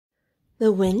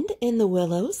The Wind in the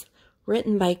Willows,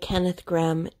 written by Kenneth,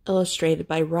 Grahame, illustrated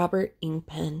by Robert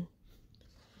Ingpen.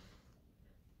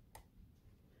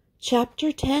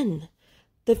 Chapter 10.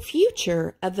 The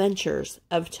Future Adventures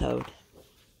of Toad.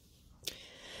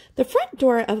 The front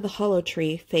door of the hollow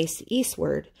tree faced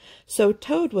eastward, so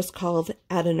Toad was called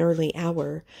at an early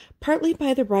hour, partly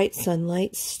by the bright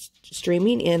sunlight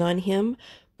streaming in on him,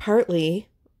 partly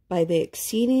by the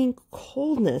exceeding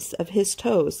coldness of his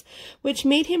toes, which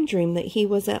made him dream that he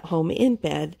was at home in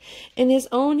bed, in his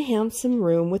own handsome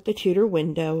room with the Tudor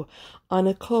window, on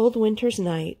a cold winter's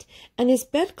night, and his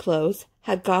bedclothes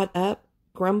had got up,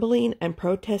 grumbling and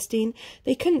protesting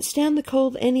they couldn't stand the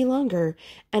cold any longer,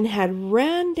 and had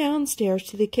ran downstairs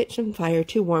to the kitchen fire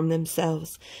to warm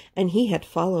themselves, and he had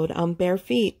followed on bare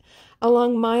feet,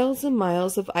 along miles and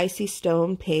miles of icy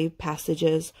stone-paved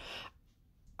passages,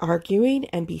 arguing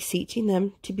and beseeching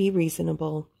them to be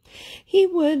reasonable. He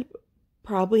would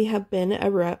probably have been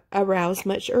aroused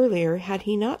much earlier had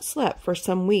he not slept for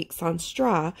some weeks on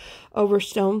straw over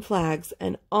stone flags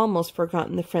and almost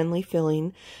forgotten the friendly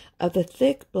feeling of the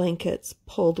thick blankets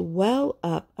pulled well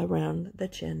up around the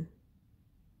chin.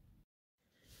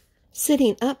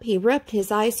 Sitting up, he rubbed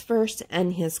his eyes first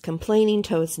and his complaining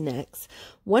toes next,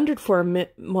 wondered for a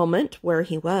moment where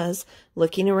he was,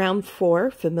 looking around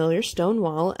for familiar stone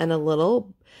wall and a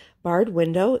little barred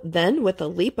window, then with a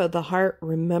leap of the heart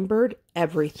remembered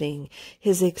everything,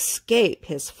 his escape,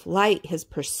 his flight, his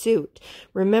pursuit,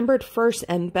 remembered first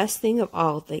and best thing of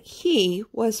all that he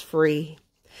was free.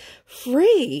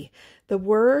 Free! The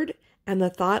word and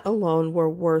the thought alone were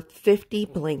worth 50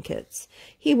 blankets.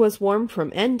 He was warm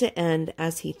from end to end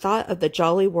as he thought of the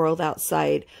jolly world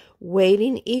outside,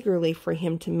 waiting eagerly for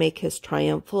him to make his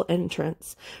triumphal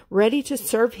entrance, ready to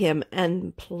serve him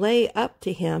and play up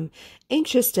to him,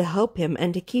 anxious to help him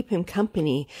and to keep him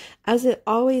company, as it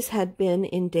always had been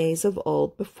in days of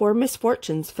old before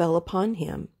misfortunes fell upon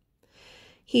him.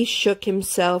 He shook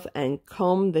himself and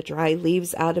combed the dry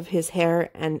leaves out of his hair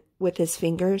and with his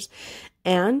fingers,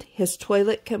 and, his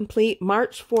toilet complete,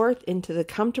 marched forth into the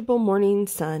comfortable morning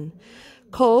sun,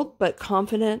 cold but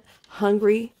confident,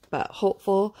 hungry but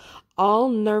hopeful, all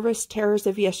nervous terrors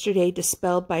of yesterday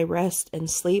dispelled by rest and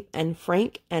sleep and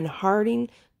frank and hearty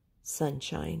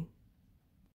sunshine.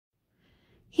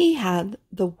 He had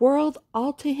the world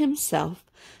all to himself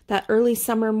that early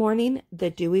summer morning, the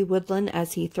dewy woodland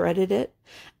as he threaded it,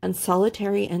 and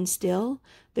solitary and still,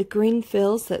 the green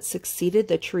fields that succeeded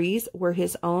the trees were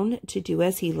his own to do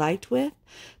as he liked with.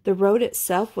 The road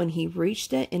itself, when he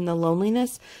reached it in the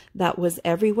loneliness that was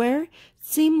everywhere,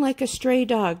 seemed like a stray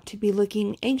dog to be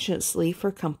looking anxiously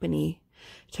for company.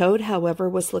 Toad, however,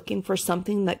 was looking for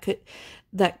something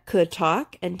that could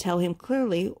talk and tell him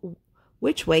clearly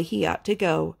which way he ought to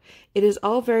go. It is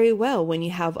all very well when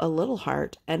you have a little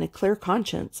heart and a clear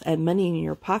conscience and money in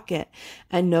your pocket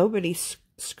and nobody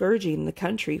scourging the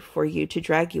country for you to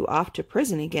drag you off to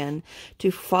prison again, to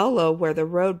follow where the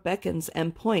road beckons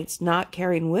and points, not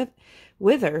caring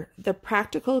whither. The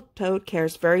practical Toad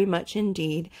cares very much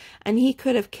indeed, and he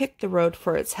could have kicked the road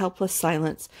for its helpless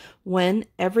silence when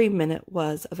every minute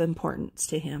was of importance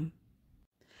to him.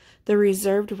 The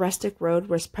reserved rustic road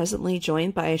was presently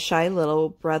joined by a shy little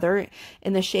brother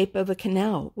in the shape of a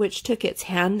canal, which took its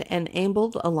hand and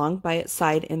ambled along by its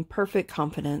side in perfect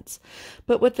confidence,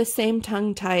 but with the same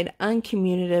tongue-tied,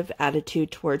 uncommunicative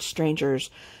attitude towards strangers.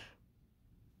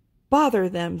 "Bother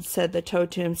them," said the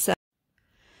Toad to himself.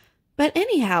 "But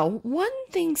anyhow, one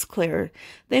thing's clear.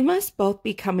 They must both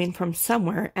be coming from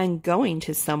somewhere and going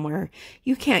to somewhere.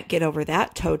 You can't get over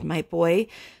that, Toad, my boy."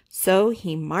 So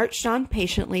he marched on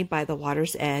patiently by the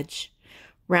water's edge.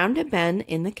 Round a bend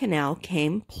in the canal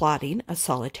came plodding a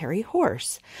solitary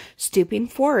horse, stooping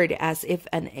forward as if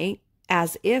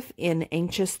in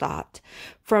anxious thought.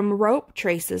 From rope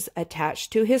traces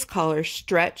attached to his collar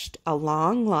stretched a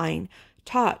long line,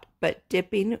 taut but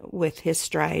dipping with his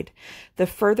stride. The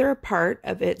further part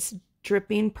of its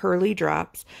dripping pearly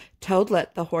drops, Toad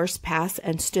let the horse pass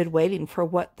and stood waiting for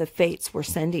what the fates were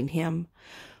sending him.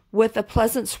 With a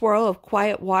pleasant swirl of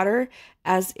quiet water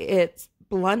as its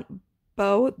blunt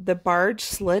bow, the barge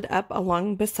slid up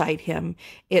along beside him,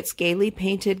 its gaily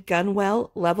painted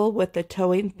gunwale level with the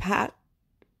towing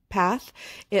path,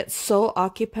 its sole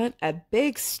occupant a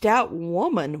big stout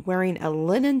woman wearing a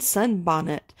linen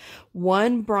sunbonnet,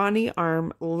 one brawny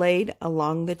arm laid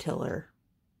along the tiller.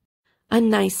 "A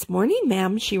nice morning,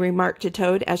 ma'am," she remarked to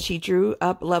Toad as she drew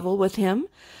up level with him.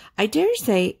 "I dare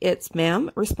say it's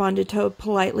ma'am," responded Toad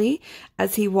politely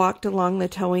as he walked along the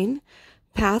towing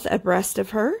path abreast of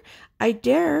her. "I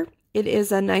dare It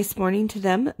is a nice morning to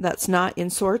them that's not in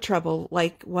sore trouble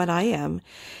like what I am.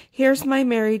 Here's my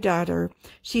married daughter.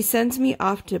 She sends me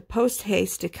off to post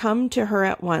haste to come to her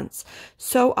at once.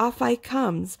 So off I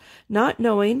comes, not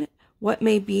knowing what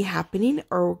may be happening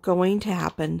or going to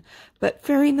happen, but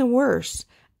fearing the worst,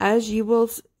 as you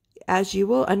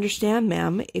will understand,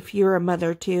 ma'am, if you're a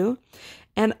mother too.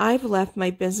 And I've left my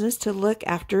business to look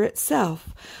after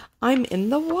itself. I'm in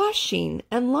the washing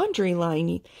and laundry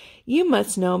line, you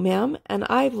must know, ma'am, and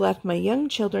I've left my young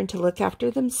children to look after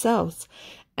themselves.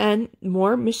 And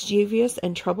more mischievous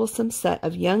and troublesome set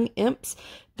of young imps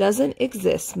doesn't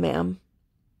exist, ma'am.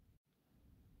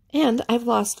 And I've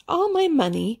lost all my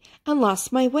money and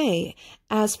lost my way.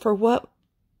 As for what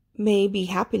may be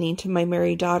happening to my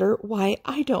married daughter, why,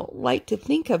 I don't like to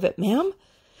think of it, ma'am.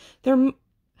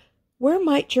 Where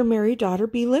might your married daughter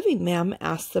be living, ma'am?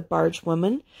 Asked the barge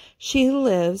woman. She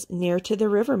lives near to the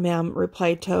river, ma'am,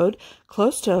 replied Toad,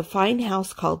 close to a fine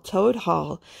house called Toad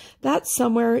Hall. That's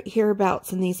somewhere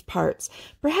hereabouts in these parts.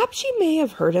 Perhaps you may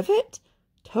have heard of it.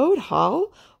 Toad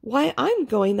Hall? Why, I'm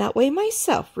going that way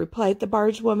myself, replied the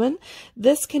barge woman.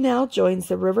 This canal joins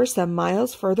the river some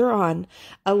miles further on,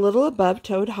 a little above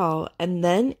Toad Hall, and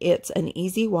then it's an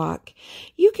easy walk.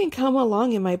 You can come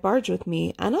along in my barge with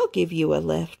me, and I'll give you a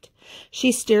lift.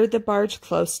 She steered the barge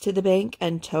close to the bank,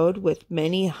 and Toad, with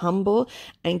many humble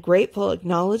and grateful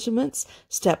acknowledgments,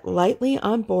 stepped lightly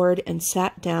on board and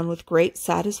sat down with great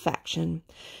satisfaction.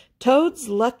 Toad's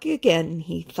luck again,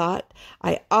 he thought.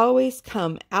 I always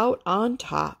come out on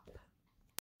top.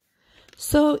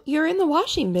 So you're in the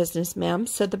washing business, ma'am,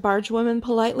 said the barge woman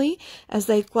politely as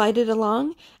they glided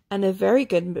along. And a very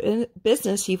good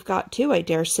business you've got too, I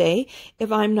dare say,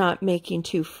 if I'm not making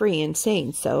too free in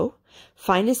saying so.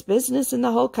 Finest business in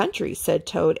the whole country, said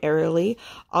Toad airily.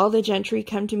 All the gentry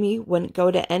come to me, wouldn't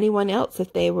go to anyone else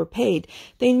if they were paid.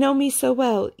 They know me so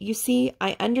well. You see,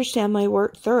 I understand my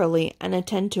work thoroughly and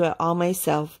attend to it all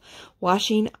myself.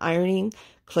 Washing, ironing,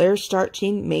 clear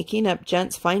starching, making up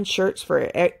gents' fine shirts for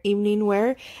evening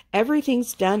wear,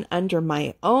 everything's done under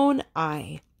my own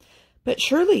eye. But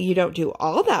surely you don't do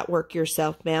all that work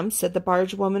yourself, ma'am, said the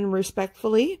barge woman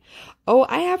respectfully. Oh,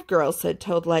 I have girls, said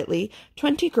Toad lightly,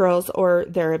 20 girls or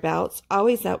thereabouts,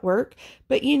 always at work.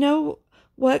 But you know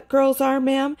what girls are,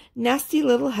 ma'am? Nasty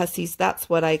little hussies, that's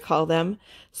what I call them.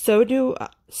 So do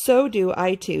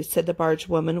I too, said the barge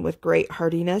woman with great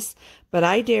heartiness. But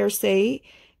I dare say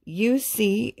you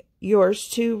see yours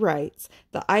two rights,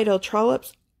 the idle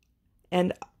trollops.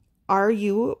 And are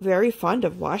you very fond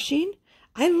of washing?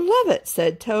 I love it,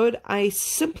 said Toad. I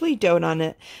simply dote on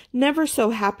it. Never so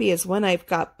happy as when I've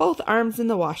got both arms in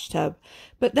the washtub.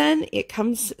 But then it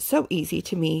comes so easy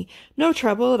to me. No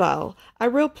trouble at all. A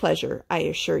real pleasure, I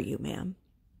assure you, ma'am.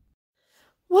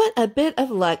 What a bit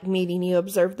of luck meeting you,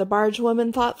 observed the barge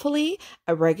woman thoughtfully.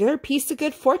 A regular piece of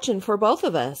good fortune for both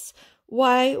of us.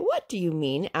 Why, what do you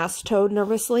mean? Asked Toad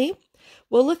nervously.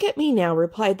 Well, look at me now,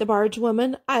 replied the barge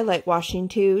woman. I like washing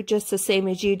too, just the same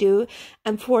as you do,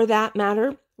 and for that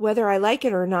matter, whether I like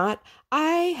it or not,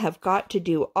 I have got to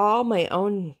do all my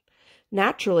own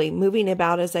naturally, moving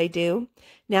about as I do.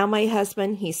 Now my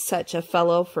husband, he's such a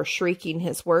fellow for shrieking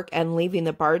his work and leaving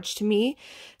the barge to me,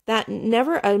 that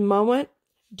never a moment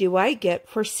do I get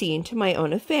for seeing to my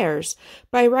own affairs.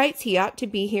 By rights he ought to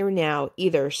be here now,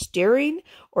 either steering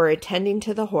or attending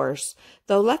to the horse,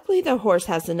 though luckily the horse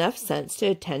has enough sense to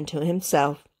attend to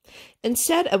himself.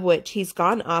 Instead of which he's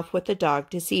gone off with the dog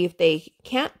to see if they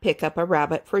can't pick up a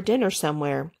rabbit for dinner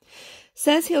somewhere.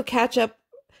 Says he'll catch up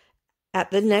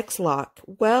at the next lock.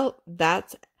 Well,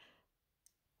 that's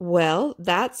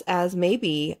as may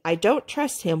be. I don't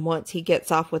trust him once he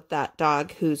gets off with that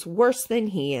dog, who's worse than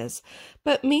he is.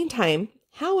 But meantime,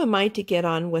 how am I to get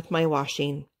on with my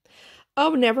washing?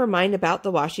 Oh, never mind about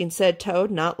the washing, said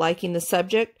Toad, not liking the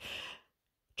subject.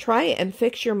 Try and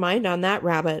fix your mind on that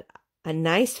rabbit. A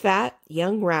nice, fat,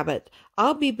 young rabbit.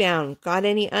 I'll be bound. Got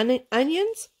any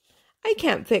onions? I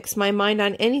can't fix my mind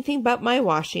on anything but my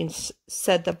washing,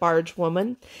 said the barge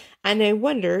woman, and I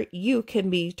wonder you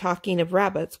can be talking of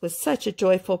rabbits with such a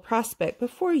joyful prospect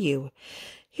before you.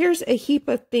 Here's a heap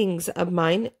of things of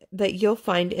mine that you'll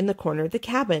find in the corner of the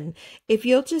cabin. If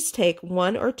you'll just take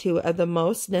one or two of the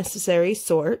most necessary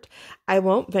sort, I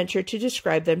won't venture to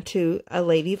describe them to a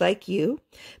lady like you,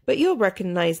 but you'll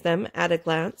recognize them at a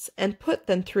glance and put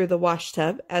them through the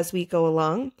washtub as we go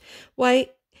along.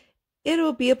 Why,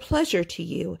 it'll be a pleasure to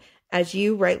you, as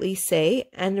you rightly say,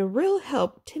 and a real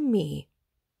help to me.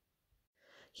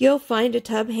 You'll find a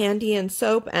tub handy and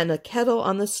soap and a kettle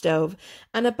on the stove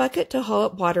and a bucket to haul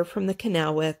up water from the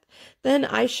canal with. Then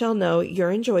I shall know you're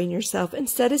enjoying yourself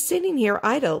instead of sitting here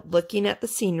idle, looking at the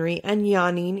scenery and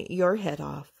yawning your head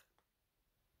off."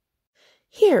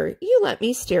 "Here, you let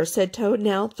me steer," said Toad,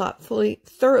 now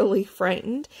thoroughly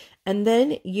frightened, "and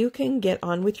then you can get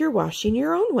on with your washing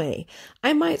your own way.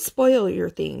 I might spoil your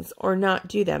things, or not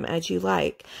do them as you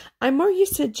like. I'm more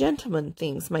used to gentleman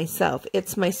things myself.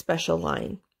 It's my special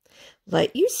line."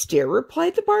 "Let you steer,"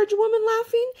 replied the barge woman,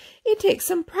 laughing. "It takes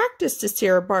some practice to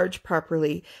steer a barge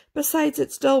properly. Besides,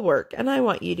 it's dull work, and I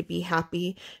want you to be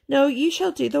happy. No, you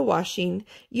shall do the washing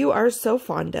you are so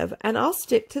fond of, and I'll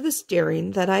stick to the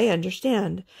steering that I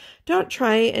understand. Don't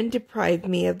try and deprive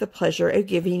me of the pleasure of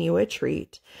giving you a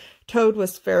treat." Toad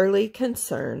was fairly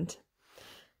concerned.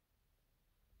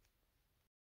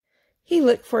 He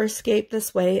looked for escape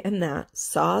this way and that,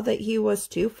 saw that he was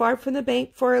too far from the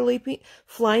bank for a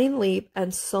flying leap,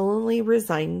 and sullenly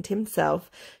resigned himself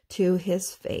to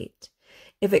his fate.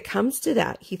 "If it comes to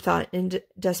that," he thought in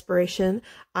desperation,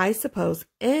 "I suppose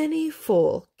any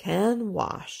fool can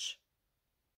wash."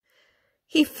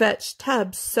 He fetched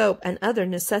tubs, soap, and other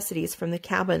necessities from the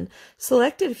cabin,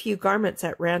 selected a few garments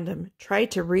at random,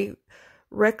 tried to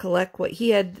recollect what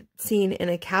he had seen in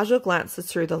a casual glance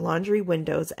through the laundry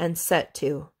windows, and set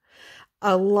to.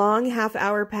 A long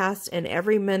half-hour passed, and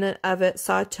every minute of it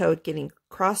saw Toad getting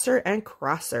crosser and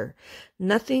crosser.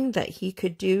 Nothing that he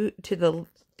could do to the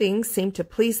things seemed to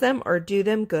please them or do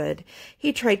them good.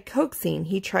 He tried coaxing,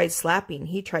 he tried slapping,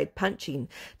 he tried punching.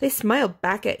 They smiled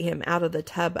back at him out of the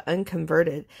tub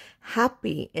unconverted,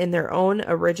 happy in their own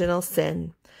original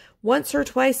sin. Once or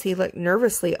twice he looked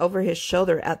nervously over his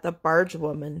shoulder at the barge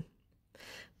woman,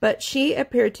 but she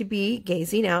appeared to be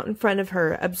gazing out in front of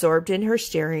her, absorbed in her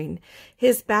steering.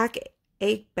 His back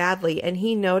ached badly, and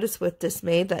he noticed with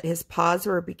dismay that his paws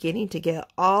were beginning to get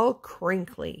all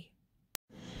crinkly.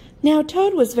 Now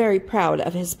Toad was very proud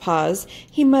of his paws.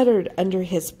 He muttered under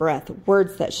his breath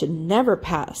words that should never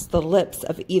pass the lips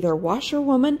of either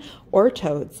washerwoman or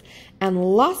Toads,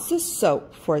 and lost the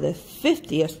soap for the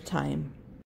 50th time.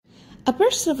 A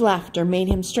burst of laughter made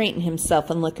him straighten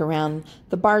himself and look around.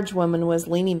 The barge woman was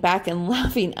leaning back and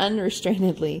laughing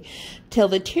unrestrainedly, till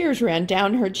the tears ran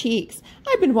down her cheeks.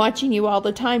 "I've been watching you all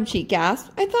the time," she gasped.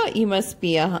 "I thought you must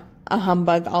be a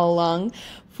humbug all along,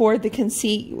 for the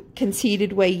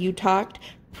conceited way you talked.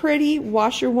 Pretty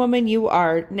washerwoman you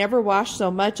are. Never washed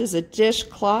so much as a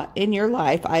dishcloth in your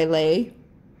life, I lay."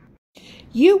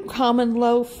 "You common,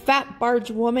 low, fat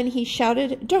barge woman," he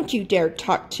shouted. "Don't you dare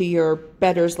talk to your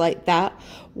betters like that.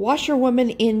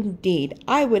 Washerwoman indeed.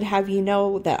 I would have you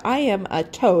know that I am a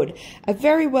Toad, a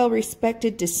very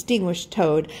well-respected, distinguished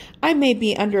Toad. I may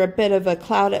be under a bit of a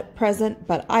cloud at present,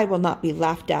 but I will not be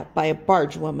laughed at by a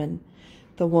barge woman."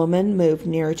 The woman moved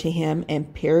nearer to him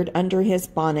and peered under his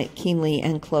bonnet keenly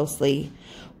and closely.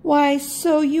 "Why,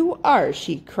 so you are,"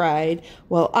 she cried.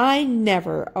 "Well, I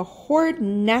never! A horrid,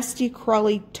 nasty,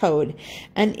 crawly Toad,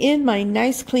 and in my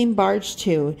nice clean barge,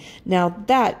 too. Now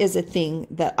that is a thing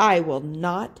that I will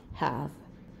not have."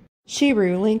 She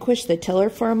relinquished the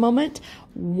tiller for a moment.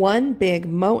 One big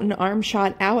moton arm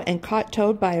shot out and caught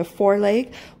Toad by a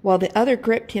foreleg, while the other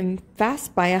gripped him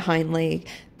fast by a hind leg.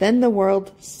 Then the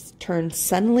world turned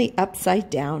suddenly upside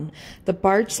down. The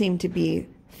barge seemed to be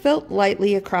filled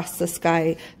lightly across the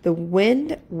sky. The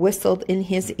wind whistled in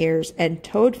his ears, and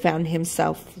Toad found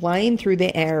himself flying through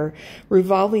the air,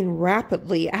 revolving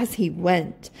rapidly as he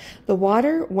went. The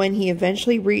water, when he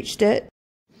eventually reached it,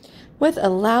 with a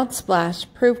loud splash,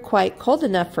 proved quite cold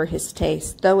enough for his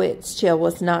taste, though its chill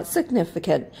was not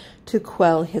significant to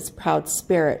quell his proud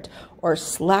spirit or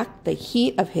slack the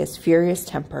heat of his furious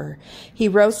temper. He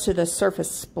rose to the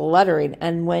surface spluttering,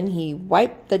 and when he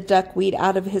wiped the duckweed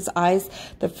out of his eyes,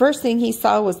 the first thing he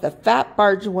saw was the fat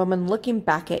barge woman looking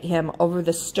back at him over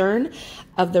the stern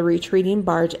of the retreating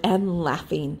barge and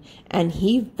laughing, and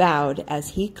he vowed as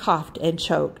he coughed and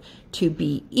choked to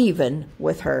be even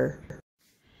with her.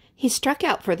 He struck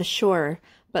out for the shore,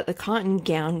 but the cotton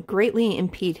gown greatly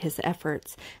impeded his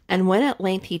efforts, and when at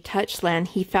length he touched land,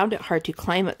 he found it hard to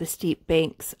climb up the steep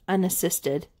banks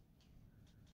unassisted.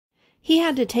 He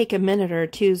had to take a minute or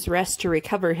two's rest to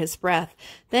recover his breath.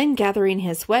 Then, gathering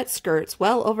his wet skirts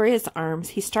well over his arms,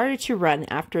 he started to run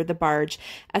after the barge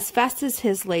as fast as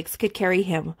his legs could carry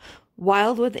him,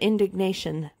 wild with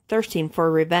indignation, thirsting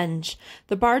for revenge.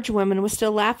 The barge woman was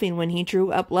still laughing when he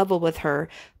drew up level with her.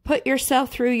 "Put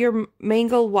yourself through your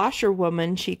mangle,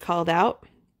 washerwoman," she called out,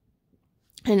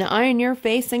 "and iron your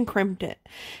face and crimp it,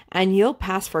 and you'll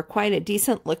pass for quite a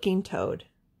decent-looking Toad."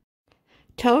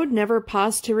 Toad never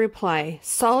paused to reply.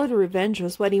 Solid revenge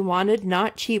was what he wanted,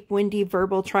 not cheap, windy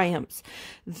verbal triumphs,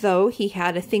 though he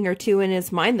had a thing or two in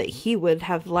his mind that he would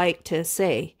have liked to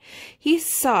say. He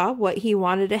saw what he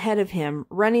wanted ahead of him.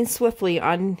 Running swiftly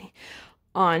on,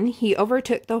 he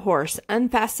overtook the horse,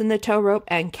 unfastened the tow rope,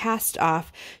 and cast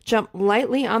off, jumped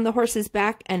lightly on the horse's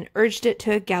back, and urged it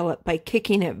to a gallop by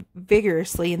kicking it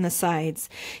vigorously in the sides.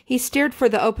 He steered for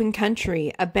the open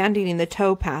country, abandoning the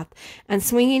tow path, and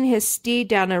swinging his steed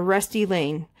down a rusty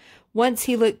lane. Once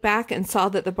he looked back and saw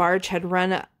that the barge had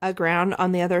run aground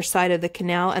on the other side of the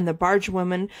canal, and the barge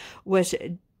woman was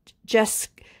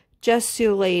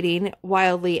gesticulating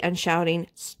wildly and shouting,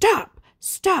 "Stop!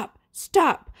 Stop!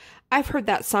 Stop!" "I've heard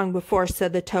that song before,"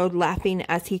 said the toad, laughing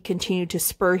as he continued to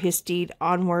spur his steed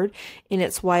onward in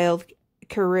its wild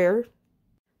career.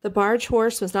 The barge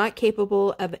horse was not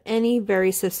capable of any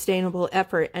very sustainable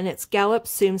effort, and its gallop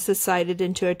soon subsided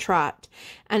into a trot,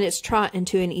 and its trot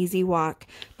into an easy walk.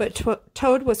 But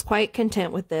Toad was quite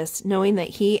content with this, knowing that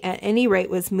he at any rate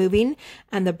was moving,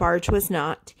 and the barge was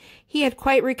not. He had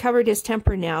quite recovered his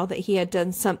temper now that he had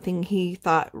done something he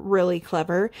thought really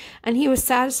clever, and he was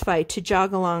satisfied to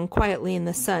jog along quietly in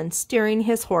the sun, steering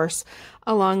his horse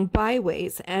along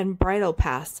byways and bridle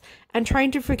paths, and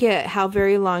trying to forget how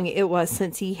very long it was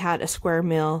since he had a square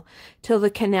meal, till the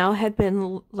canal had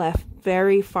been left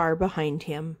very far behind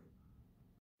him.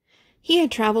 He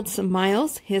had traveled some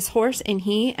miles, his horse and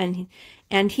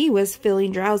he was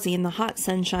feeling drowsy in the hot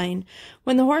sunshine,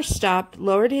 when the horse stopped,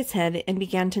 lowered his head, and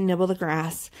began to nibble the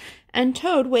grass, and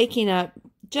Toad, waking up,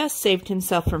 just saved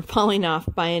himself from falling off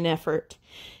by an effort.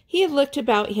 He had looked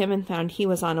about him and found he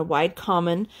was on a wide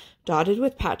common, dotted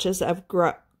with patches of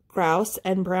grouse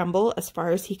and bramble as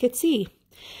far as he could see.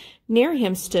 Near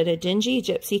him stood a dingy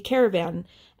gypsy caravan,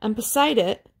 and beside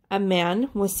it a man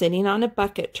was sitting on a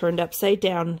bucket turned upside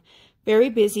down, very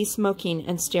busy smoking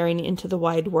and staring into the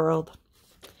wide world.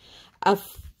 A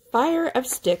fire of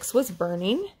sticks was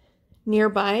burning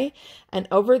nearby, and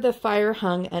over the fire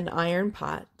hung an iron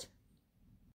pot.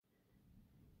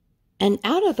 And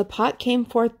out of the pot came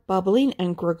forth bubbling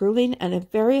and gurgling and a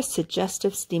very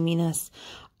suggestive steaminess.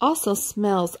 Also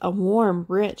smells, a warm,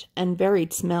 rich, and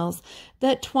varied smells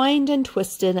that twined and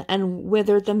twisted and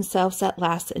withered themselves at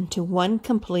last into one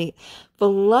complete,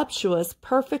 voluptuous,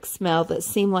 perfect smell that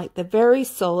seemed like the very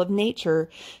soul of nature,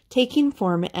 taking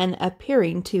form and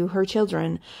appearing to her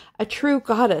children, a true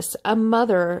goddess, a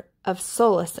mother of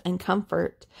solace and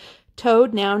comfort.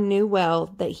 Toad now knew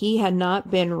well that he had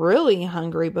not been really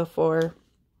hungry before.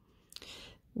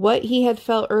 What he had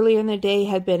felt earlier in the day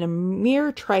had been a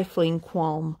mere trifling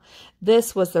qualm.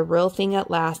 This was the real thing at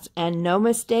last, and no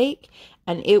mistake,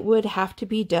 and it would have to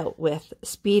be dealt with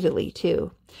speedily,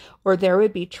 too, or there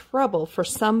would be trouble for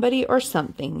somebody or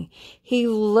something. He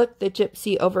looked the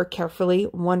gypsy over carefully,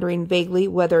 wondering vaguely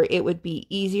whether it would be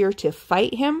easier to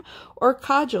fight him or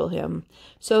cudgel him.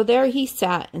 So there he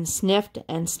sat and sniffed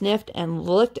and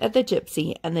looked at the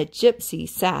gypsy, and the gypsy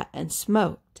sat and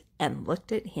smoked and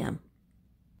looked at him.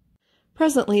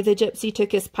 Presently the gypsy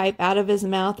took his pipe out of his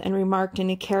mouth and remarked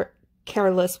in a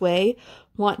careless way,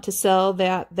 "Want to sell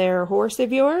that there horse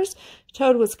of yours?"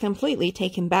 Toad was completely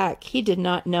taken back. He did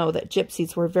not know that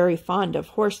gypsies were very fond of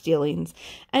horse dealings,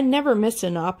 and never missed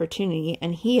an opportunity,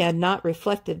 and he had not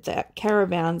reflected that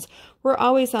caravans were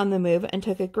always on the move and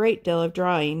took a great deal of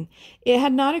drawing. It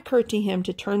had not occurred to him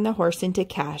to turn the horse into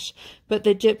cash, but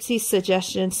the gypsy's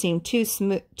suggestion seemed to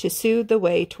soothe the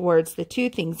way towards the two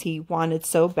things he wanted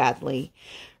so badly: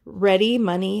 ready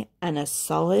money and a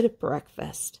solid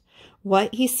breakfast.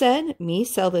 "What?" he said. "Me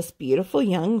sell this beautiful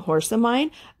young horse of mine?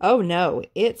 Oh, no,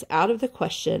 it's out of the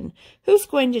question. Who's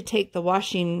going to take the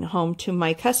washing home to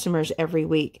my customers every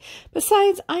week?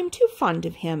 Besides, I'm too fond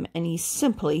of him, and he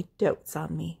simply dotes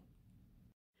on me."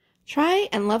 "Try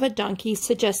and love a donkey,"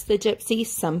 suggests the gypsy.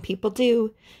 "Some people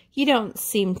do." "You don't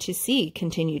seem to see,"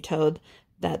 continued Toad,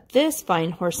 "that this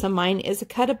fine horse of mine is a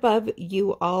cut above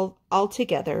you all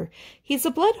altogether. He's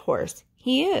a blood horse.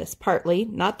 He is, partly,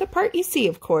 not the part you see,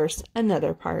 of course,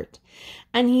 another part.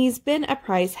 And he's been a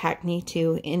prize hackney,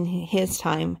 too, in his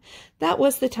time. That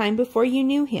was the time before you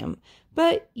knew him.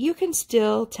 But you can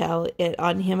still tell it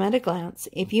on him at a glance,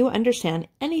 if you understand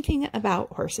anything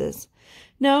about horses.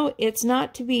 No, it's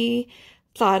not to be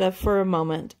thought of for a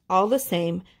moment. All the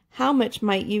same, how much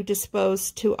might you dispose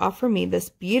to offer me this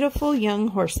beautiful young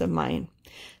horse of mine?"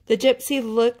 The gypsy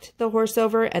looked the horse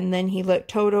over, and then he looked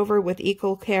Toad over with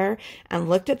equal care, and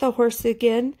looked at the horse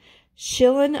again.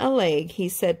 "Shillin' a leg," he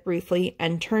said briefly,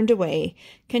 and turned away,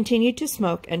 continued to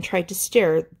smoke, and tried to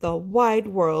stare the wide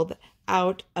world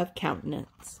out of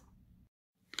countenance.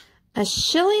 "A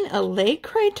shilling a leg?"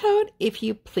 cried Toad. "If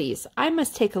you please, I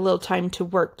must take a little time to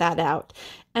work that out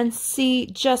and see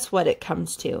just what it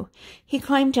comes to." He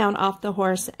climbed down off the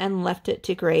horse and left it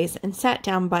to graze, and sat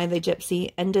down by the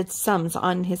gypsy and did sums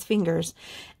on his fingers.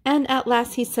 And at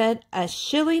last he said, "A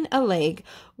shilling a leg?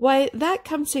 Why, that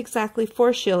comes to exactly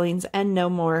 4 shillings and no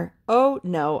more. Oh,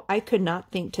 no, I could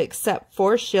not think to accept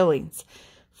 4 shillings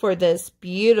for this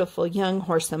beautiful young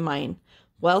horse of mine."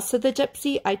 "Well," said the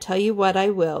gypsy, "I tell you what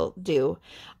I will do.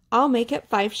 I'll make it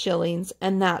 5 shillings,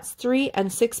 and that's 3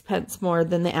 and 6 pence more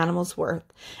than the animal's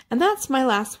worth. And that's my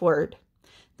last word."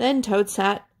 Then Toad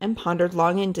sat and pondered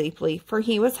long and deeply, for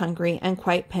he was hungry and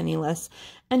quite penniless,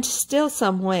 and still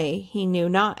some way, he knew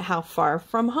not how far,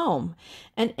 from home,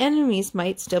 and enemies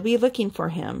might still be looking for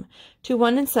him. To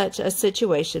one in such a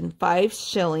situation, 5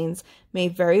 shillings may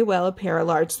very well appear a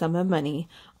large sum of money.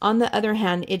 On the other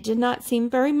hand, it did not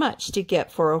seem very much to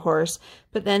get for a horse,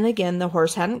 but then again the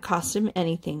horse hadn't cost him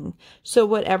anything, so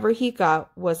whatever he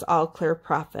got was all clear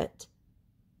profit.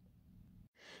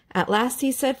 At last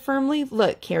he said firmly,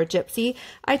 "Look here, gypsy,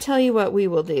 I tell you what we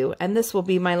will do, and this will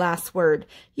be my last word.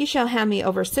 You shall hand me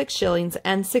over 6 shillings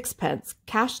and 6 pence,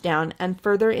 cash down, and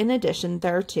further in addition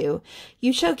thereto,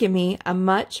 you shall give me as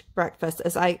much breakfast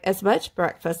as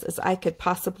I could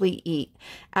possibly eat,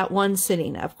 at one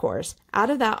sitting, of course, out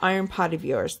of that iron pot of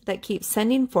yours that keeps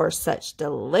sending forth such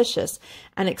delicious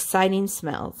and exciting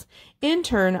smells. In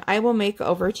turn, I will make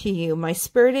over to you my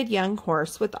spirited young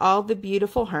horse with all the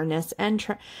beautiful harness and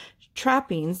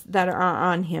trappings that are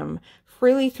on him,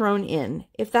 freely thrown in.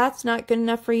 If that's not good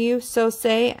enough for you, so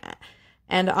say,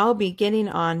 and I'll be getting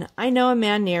on. I know a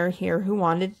man near here who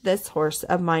wanted this horse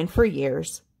of mine for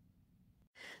years."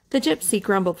 The gypsy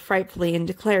grumbled frightfully and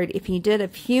declared if he did a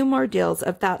few more deals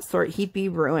of that sort he'd be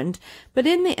ruined, but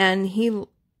in the end he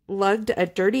lugged a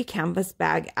dirty canvas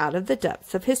bag out of the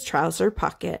depths of his trouser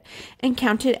pocket and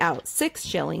counted out 6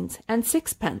 shillings and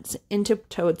 6 pence into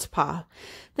Toad's paw.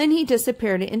 Then he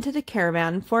disappeared into the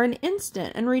caravan for an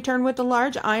instant and returned with a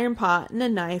large iron pot and a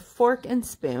knife, fork, and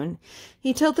spoon.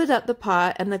 He tilted up the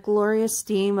pot, and the glorious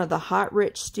steam of the hot,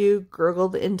 rich stew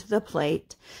gurgled into the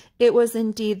plate. It was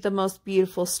indeed the most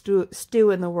beautiful stew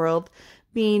in the world,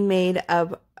 being made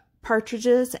of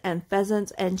partridges and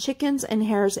pheasants and chickens and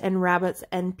hares and rabbits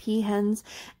and peahens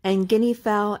and guinea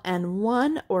fowl and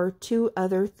 1 or 2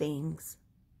 other things.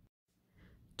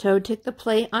 Toad took the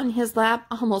plate on his lap,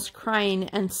 almost crying,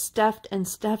 and stuffed and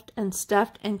stuffed and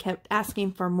stuffed and kept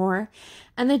asking for more,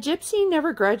 and the gypsy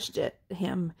never grudged it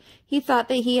him. He thought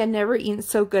that he had never eaten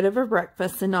so good of a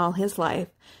breakfast in all his life.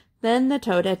 Then the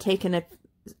Toad had taken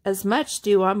as much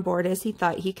stew on board as he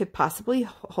thought he could possibly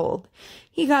hold.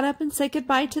 He got up and said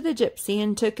goodbye to the gypsy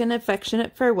and took an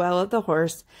affectionate farewell of the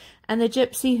horse, and the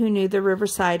gypsy, who knew the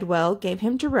riverside well, gave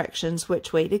him directions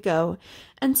which way to go,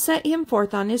 and set him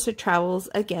forth on his travels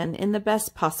again in the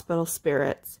best possible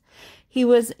spirits. He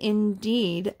was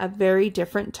indeed a very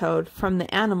different Toad from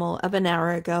the animal of an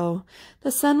hour ago.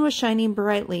 The sun was shining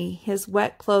brightly. His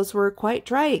wet clothes were quite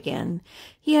dry again.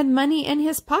 He had money in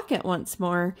his pocket once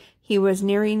more. He was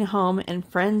nearing home and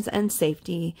friends and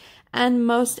safety. And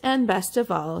most and best of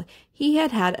all, he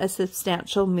had had a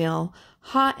substantial meal,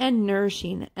 hot and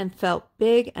nourishing, and felt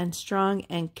big and strong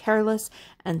and careless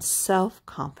and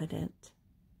self-confident.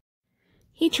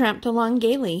 He tramped along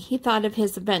gaily. He thought of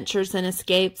his adventures and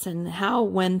escapes, and how,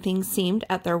 when things seemed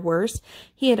at their worst,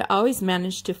 he had always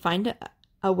managed to find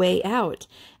a way out,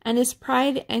 and his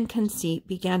pride and conceit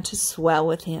began to swell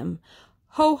with him.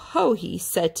 "Ho, ho," he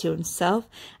said to himself,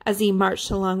 as he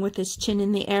marched along with his chin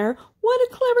in the air. "What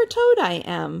a clever Toad I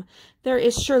am! There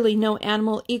is surely no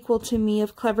animal equal to me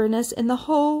of cleverness in the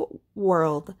whole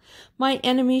world. My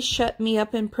enemies shut me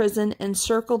up in prison,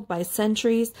 encircled by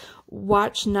sentries,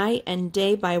 watched night and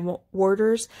day by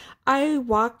warders. I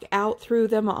walk out through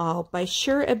them all by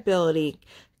sheer ability,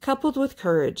 coupled with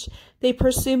courage. They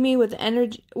pursue me with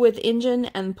engine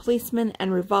and policemen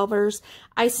and revolvers.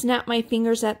 I snap my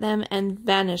fingers at them and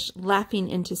vanish laughing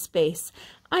into space.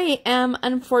 I am,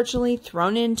 unfortunately,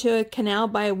 thrown into a canal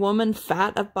by a woman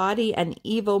fat of body and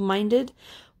evil-minded.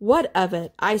 What of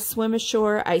it? I swim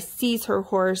ashore, I seize her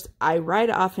horse, I ride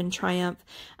off in triumph,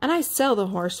 and I sell the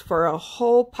horse for a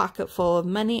whole pocketful of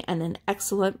money and an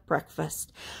excellent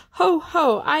breakfast. Ho,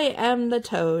 ho, I am the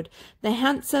Toad, the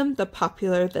handsome, the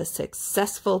popular, the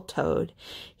successful Toad."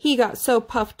 He got so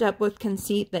puffed up with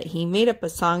conceit that he made up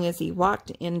a song as he walked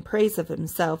in praise of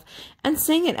himself, and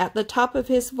sang it at the top of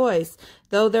his voice,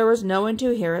 though there was no one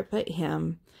to hear it but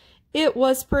him. It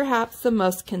was perhaps the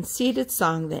most conceited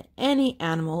song that any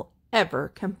animal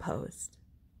ever composed.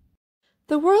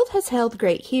 The world has held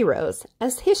great heroes,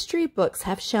 as history books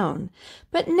have shown,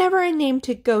 but never a name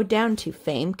to go down to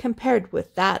fame compared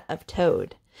with that of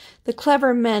Toad. The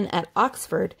clever men at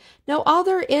Oxford know all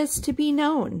there is to be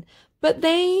known, but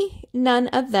they none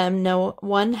of them know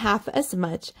one half as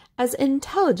much as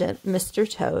intelligent Mr.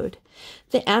 Toad.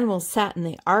 The animals sat in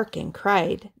the ark and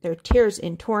cried, their tears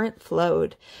in torrent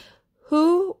flowed.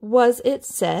 Who was it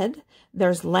said,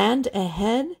 "There's land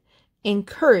ahead"?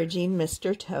 Encouraging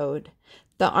Mr. Toad.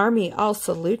 The army all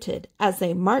saluted as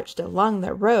they marched along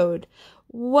the road.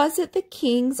 Was it the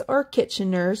kings or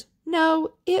Kitcheners?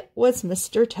 No, it was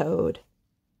Mr. Toad.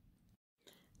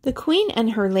 The queen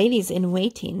and her ladies in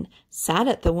waiting sat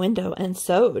at the window and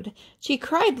sewed. She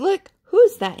cried, "Look,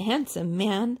 who's that handsome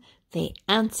man?" They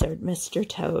answered, Mr.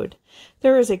 Toad.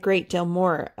 There is a great deal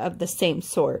more of the same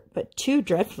sort, but too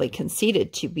dreadfully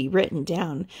conceited to be written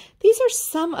down. These are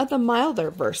some of the milder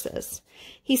verses.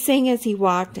 He sang as he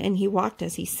walked, and he walked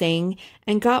as he sang,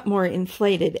 and got more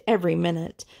inflated every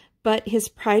minute. But his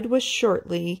pride was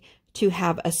shortly to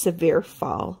have a severe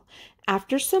fall.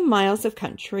 After some miles of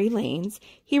country lanes,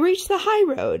 he reached the high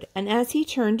road, and as he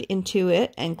turned into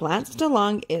it and glanced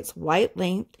along its white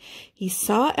length, he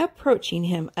saw approaching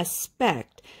him a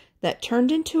speck that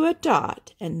turned into a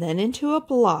dot, and then into a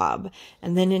blob,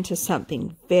 and then into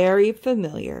something very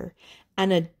familiar,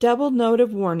 and a double note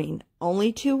of warning,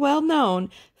 only too well known,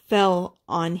 fell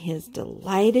on his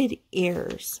delighted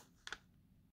ears.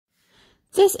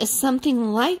 "This is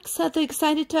something like," said the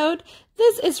excited Toad.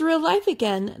 "This is real life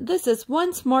again. This is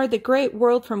once more the great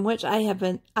world from which I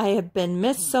have been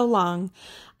missed so long.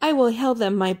 I will hail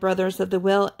them, my brothers of the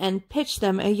will, and pitch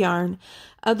them a yarn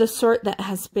of the sort that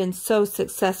has been so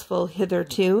successful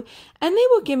hitherto, and they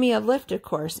will give me a lift, of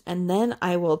course, and then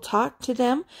I will talk to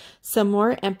them some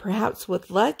more, and perhaps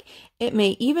with luck it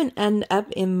may even end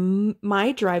up in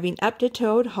my driving up to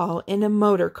Toad Hall in a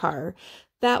motor car.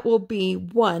 That will be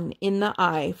one in the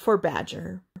eye for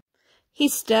Badger." He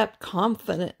stepped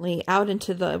confidently out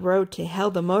into the road to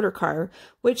hail the motor car,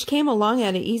 which came along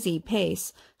at an easy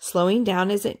pace, slowing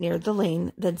down as it neared the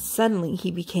lane. Then suddenly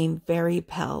he became very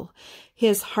pale.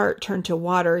 His heart turned to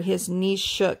water, his knees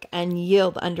shook and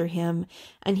yielded under him,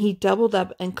 and he doubled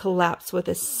up and collapsed with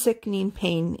a sickening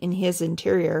pain in his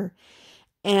interior.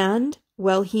 And,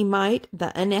 well he might,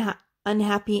 the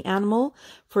unhappy animal,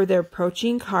 for the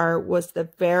approaching car was the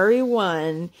very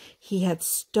one he had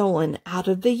stolen out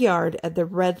of the yard of the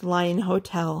Red Lion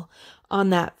Hotel on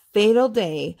that fatal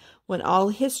day when all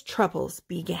his troubles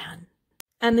began.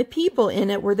 And the people in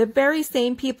it were the very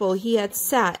same people he had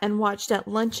sat and watched at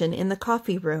luncheon in the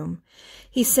coffee room.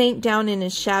 He sank down in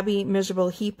his shabby, miserable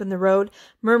heap in the road,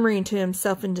 murmuring to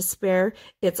himself in despair,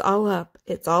 "It's all up.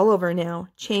 It's all over now.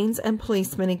 Chains and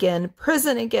policemen again.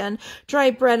 Prison again.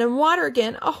 Dry bread and water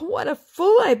again. Oh, what a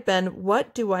fool I've been.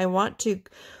 What did I want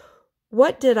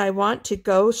to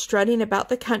go strutting about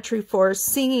the country for,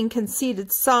 singing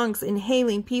conceited songs and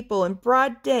hailing people in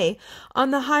broad day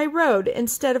on the high road,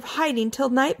 instead of hiding till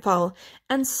nightfall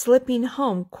and slipping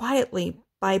home quietly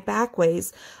by back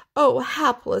ways? Oh,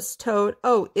 hapless Toad!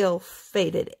 Oh,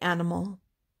 ill-fated animal!"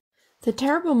 The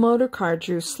terrible motor car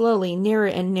drew slowly nearer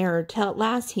and nearer, till at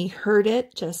last he heard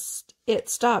it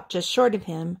stopped just short of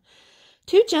him.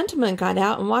 Two gentlemen got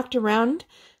out and walked around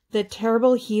the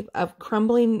terrible heap of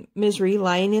crumbling misery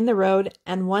lying in the road,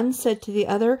 and one said to the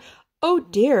other, "Oh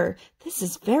dear, this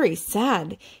is very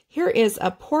sad. Here is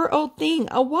a poor old thing,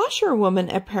 a washerwoman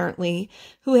apparently,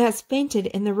 who has fainted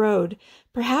in the road.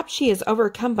 Perhaps she is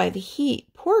overcome by the heat.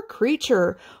 Poor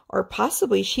creature! Or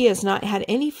possibly she has not had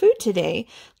any food today.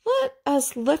 Let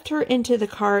us lift her into the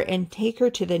car and take her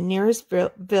to the nearest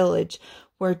village,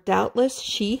 where doubtless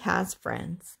she has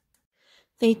friends."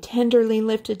 They tenderly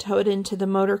lifted Toad into the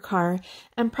motor car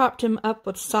and propped him up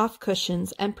with soft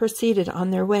cushions and proceeded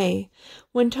on their way.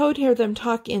 When Toad heard them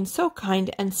talk in so kind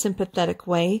and sympathetic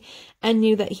way, and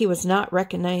knew that he was not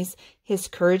recognized, his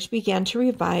courage began to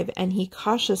revive, and he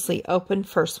cautiously opened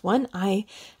first one eye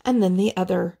and then the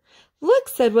other. "Look,"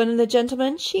 said one of the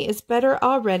gentlemen, "she is better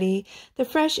already. The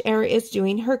fresh air is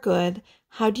doing her good.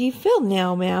 How do you feel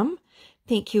now, ma'am?"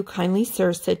 "Thank you kindly,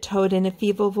 sir," said Toad in a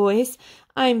feeble voice.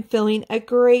 "I'm feeling a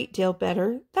great deal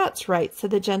better." "That's right,"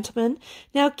 said the gentleman.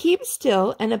 "Now keep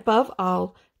still, and above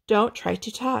all, don't try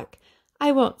to talk."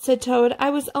 "I won't," said Toad. "I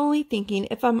was only thinking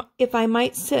if I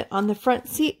might sit on the front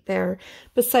seat there,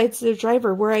 besides the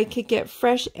driver, where I could get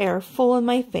fresh air full in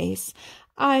my face.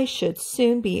 I should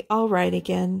soon be all right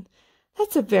again."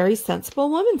 "That's a very sensible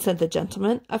woman," said the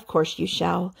gentleman. "Of course you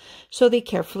shall." So they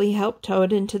carefully helped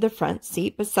Toad into the front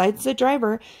seat besides the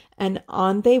driver, and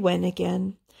on they went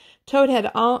again. Toad had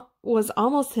was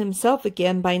almost himself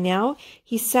again by now.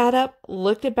 He sat up,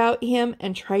 looked about him,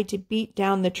 and tried to beat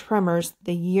down the tremors,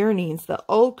 the yearnings, the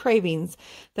old cravings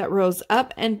that rose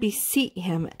up and beset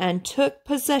him and took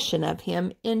possession of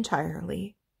him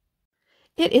entirely.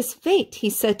 "It is fate," he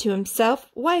said to himself.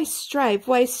 "Why strive?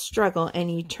 Why struggle?" And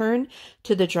he turned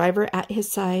to the driver at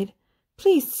his side.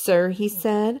 "Please, sir," he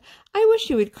said, "I wish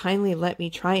you would kindly let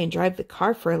me try and drive the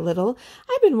car for a little.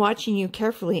 I've been watching you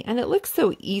carefully, and it looks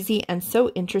so easy and so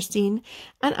interesting,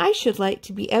 and I should like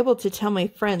to be able to tell my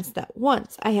friends that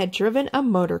once I had driven a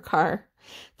motor car."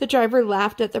 The driver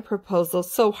laughed at the proposal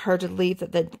so heartily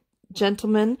that the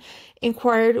gentleman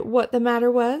inquired what the matter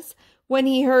was. When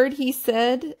he heard, he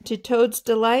said, to Toad's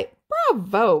delight,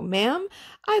 "Bravo, ma'am!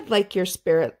 I like your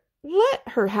spirit. Let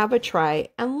her have a try,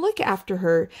 and look after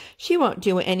her. She won't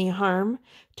do any harm."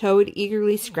 Toad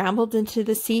eagerly scrambled into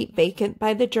the seat vacant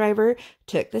by the driver,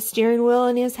 took the steering wheel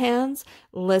in his hands,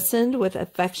 listened with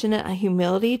affectionate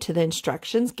humility to the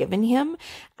instructions given him,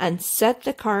 and set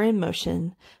the car in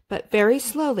motion, but very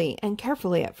slowly and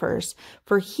carefully at first,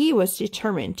 for he was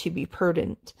determined to be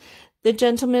prudent. The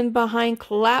gentlemen behind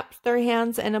clapped their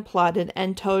hands and applauded,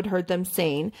 and Toad heard them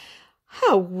saying,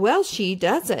 "How well she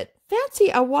does it! Fancy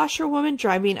a washerwoman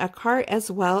driving a car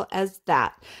as well as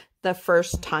that the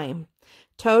first time."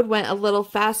 Toad went a little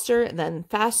faster, then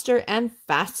faster and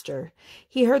faster.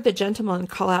 He heard the gentleman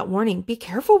call out warning, "Be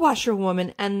careful,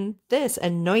 washerwoman," and this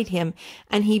annoyed him,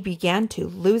 and he began to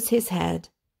lose his head.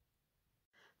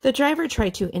 The driver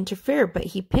tried to interfere, but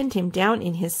he pinned him down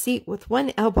in his seat with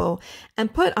one elbow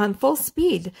and put on full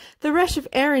speed. The rush of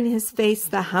air in his face,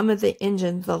 the hum of the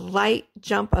engine, the light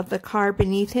jump of the car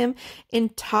beneath him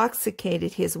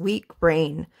intoxicated his weak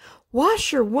brain.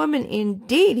 "Washerwoman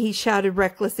indeed," he shouted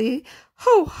recklessly.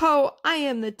 "Ho, ho, I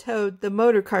am the Toad, the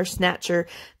motor car snatcher,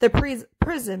 the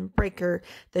prison breaker,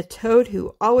 the Toad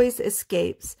who always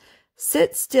escapes.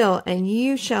 Sit still, and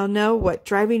you shall know what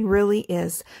driving really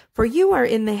is, for you are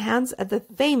in the hands of the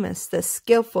famous, the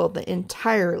skillful, the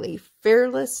entirely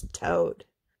fearless Toad."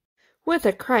 With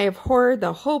a cry of horror,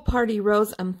 the whole party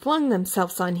rose and flung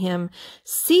themselves on him.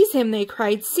 "Seize him," they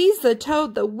cried. "Seize the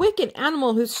Toad, the wicked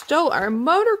animal who stole our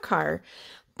motor car.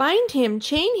 Bind him,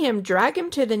 chain him, drag him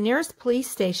to the nearest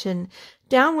police station.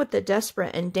 Down with the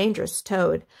desperate and dangerous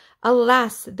Toad."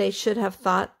 Alas, they should have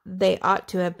thought they ought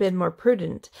to have been more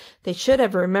prudent. They should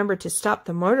have remembered to stop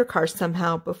the motor car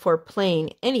somehow before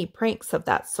playing any pranks of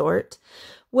that sort.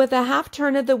 With a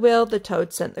half-turn of the wheel, the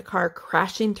Toad sent the car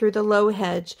crashing through the low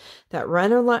hedge that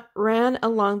ran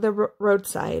along the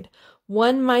roadside.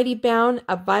 One mighty bound,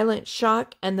 a violent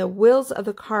shock, and the wheels of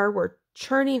the car were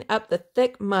churning up the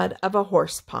thick mud of a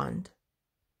horse pond.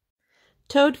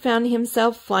 Toad found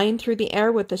himself flying through the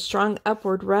air with a strong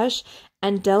upward rush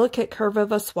and delicate curve of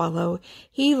a swallow.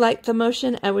 He liked the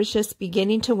motion and was just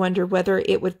beginning to wonder whether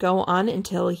it would go on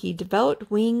until he developed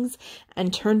wings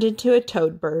and turned into a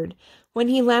toad bird. When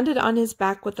he landed on his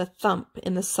back with a thump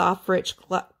in the soft, rich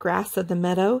grass of the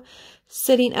meadow,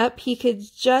 sitting up, he could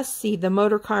just see the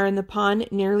motor car in the pond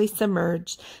nearly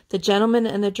submerged. The gentleman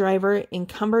and the driver,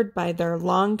 encumbered by their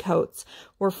long coats,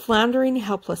 were floundering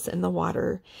helpless in the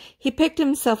water. He picked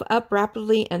himself up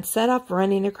rapidly and set off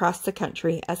running across the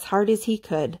country as hard as he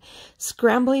could,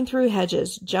 scrambling through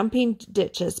hedges, jumping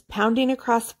ditches, pounding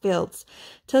across fields,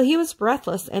 till he was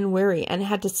breathless and weary and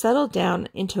had to settle down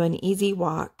into an easy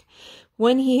walk.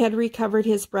 When he had recovered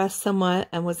his breath somewhat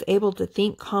and was able to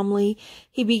think calmly,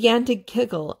 he began to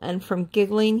giggle, and from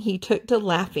giggling he took to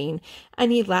laughing,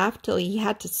 and he laughed till he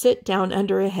had to sit down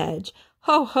under a hedge.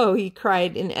 "Ho, ho," he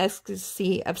cried in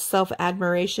ecstasy of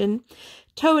self-admiration.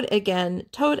 "Toad again,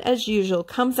 Toad as usual,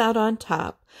 comes out on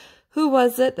top. Who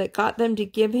was it that got them to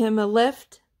give him a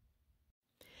lift?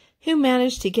 Who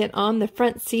managed to get on the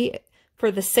front seat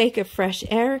for the sake of fresh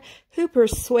air? Who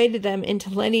persuaded them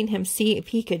into letting him see if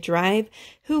he could drive?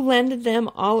 Who landed them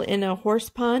all in a horse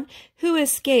pond? Who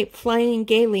escaped flying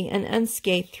gaily and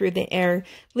unscathed through the air,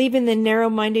 leaving the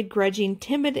narrow-minded, grudging,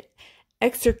 timid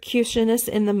executionists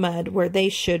in the mud where they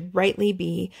should rightly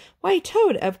be? Why,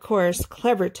 Toad, of course.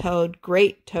 Clever Toad,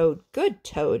 great Toad, good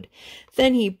Toad."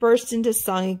 Then he burst into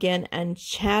song again and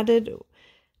chanted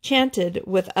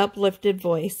with uplifted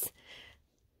voice.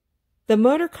 The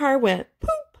motor car went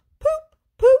poop, poop,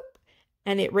 poop,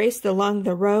 and it raced along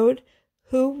the road.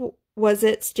 Who was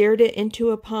it steered it into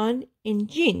a pond?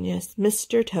 Ingenious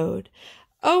Mr. Toad.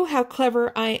 "Oh, how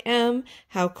clever I am!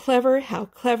 How clever, how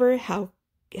clever, how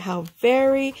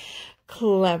very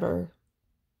clever."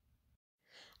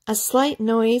 A slight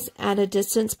noise at a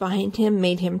distance behind him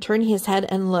made him turn his head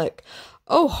and look.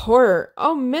 Oh, horror!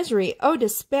 Oh, misery! Oh,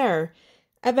 despair!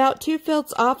 About 2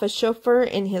 fields off, a chauffeur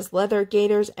in his leather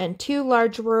gaiters and 2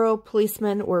 large rural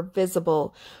policemen were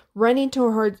visible, running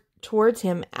towards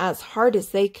him as hard as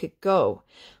they could go.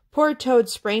 Poor Toad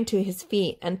sprang to his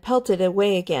feet and pelted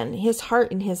away again, his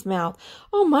heart in his mouth.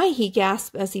 "Oh my," he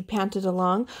gasped as he panted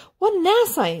along. "What an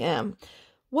ass I am!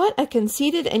 What a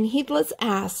conceited and heedless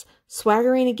ass!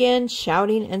 Swaggering again,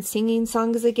 shouting and singing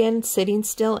songs again, sitting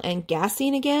still and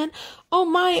gassing again. Oh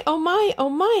my, oh my, oh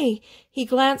my!" He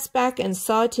glanced back and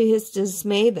saw to his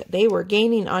dismay that they were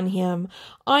gaining on him.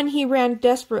 On he ran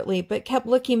desperately, but kept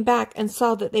looking back and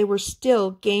saw that they were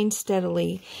still gained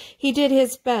steadily. He did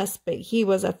his best, but he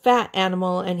was a fat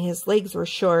animal and his legs were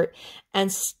short,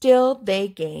 and still they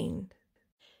gained.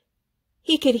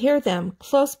 He could hear them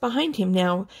close behind him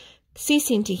now.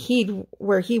 Ceasing to heed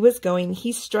where he was going,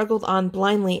 he struggled on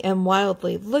blindly and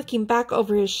wildly, looking back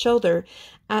over his shoulder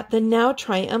at the now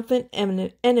triumphant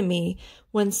enemy,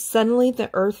 when suddenly the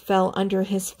earth fell under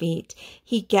his feet.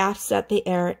 He gasped at the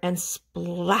air, and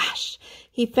splash!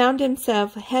 He found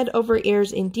himself head over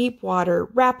ears in deep water,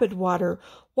 rapid water,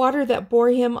 water that bore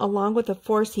him along with a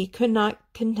force he could not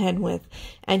contend with,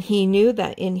 and he knew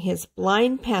that in his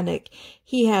blind panic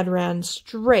he had ran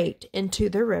straight into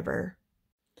the river.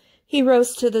 He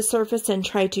rose to the surface and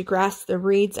tried to grasp the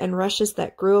reeds and rushes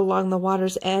that grew along the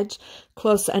water's edge,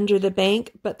 close under the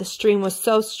bank, but the stream was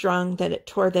so strong that it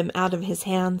tore them out of his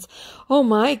hands. "Oh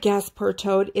my," gasped poor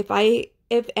Toad, if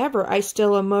ever I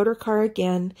steal a motor car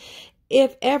again,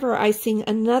 if ever I sing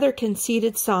another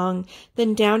conceited song,"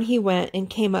 then down he went and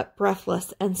came up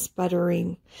breathless and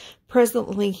sputtering.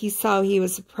 Presently he saw he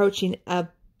was approaching a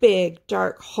big,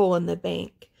 dark hole in the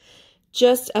bank,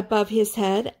 just above his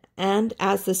head, and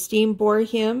as the stream bore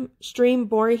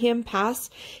him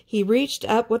past, he reached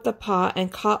up with a paw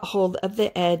and caught hold of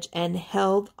the edge and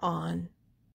held on.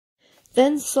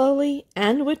 Then slowly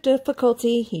and with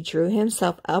difficulty he drew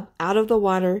himself up out of the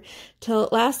water, till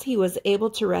at last he was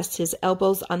able to rest his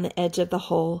elbows on the edge of the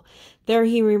hole. There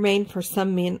he remained for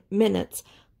some minutes,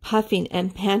 puffing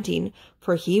and panting,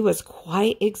 for he was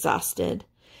quite exhausted.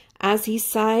 As he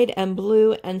sighed and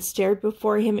blew and stared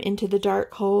before him into the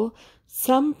dark hole,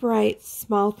 some bright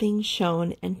small thing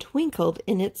shone and twinkled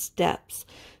in its depths,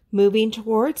 moving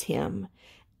towards him.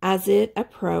 As it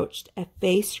approached, a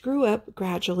face grew up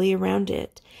gradually around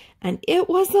it, and it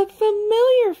was a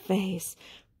familiar face,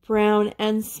 brown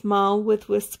and small with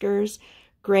whiskers,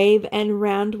 grave and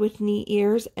round with neat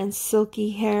ears and silky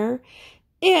hair.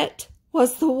 It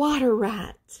was the water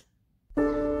rat.